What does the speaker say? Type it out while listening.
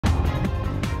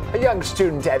young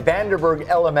student at Vanderburg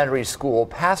Elementary School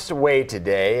passed away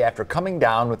today after coming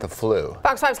down with the flu.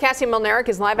 Fox 5's Cassie Milnarek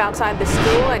is live outside the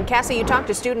school. And Cassie, you talked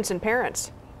to students and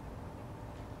parents.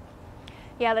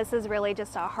 Yeah, this is really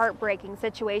just a heartbreaking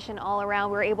situation all around.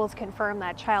 We were able to confirm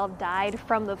that child died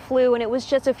from the flu, and it was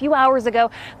just a few hours ago.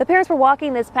 The parents were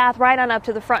walking this path right on up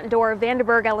to the front door of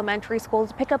Vanderburg Elementary School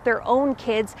to pick up their own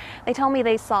kids. They tell me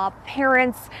they saw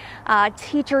parents,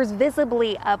 teachers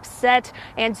visibly upset,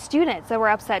 and students that were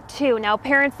upset too. Now,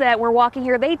 parents that were walking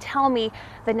here, they tell me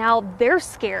that now they're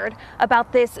scared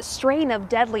about this strain of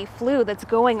deadly flu that's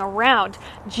going around.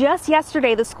 Just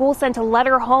yesterday, the school sent a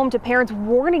letter home to parents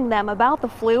warning them about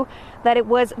the flu, that it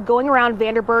was going around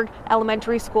Vanderburg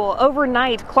Elementary School.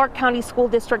 Overnight, Clark County School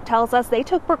District tells us they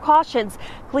took precautions,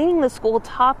 cleaning the school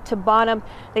top to bottom.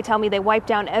 They tell me they wiped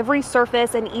down every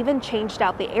surface and even changed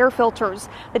out the air filters.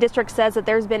 The district says that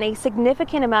there's been a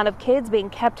significant amount of kids being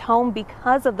kept home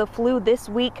because of the flu this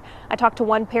week. I talked to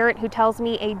one parent who tells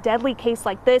me a deadly case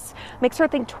like this makes her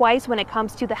think twice when it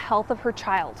comes to the health of her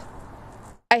child.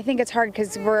 I think it's hard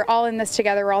because we're all in this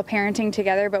together, we're all parenting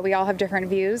together, but we all have different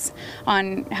views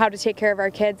on how to take care of our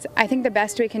kids. I think the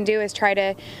best we can do is try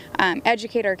to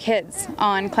educate our kids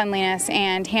on cleanliness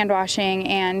and hand washing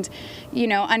and, you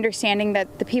know, understanding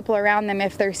that the people around them,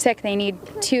 if they're sick, they need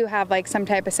to have like some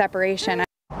type of separation.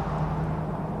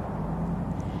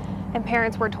 And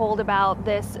parents were told about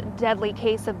this deadly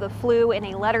case of the flu in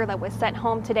a letter that was sent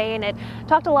home today, and it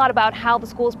talked a lot about how the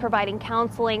school is providing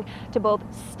counseling to both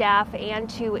staff and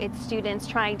to its students,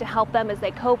 trying to help them as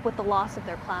they cope with the loss of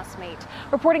their classmate.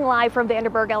 Reporting live from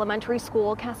Vanderburg Elementary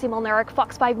School, Cassie Milnarek,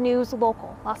 Fox 5 News,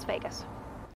 Local, Las Vegas.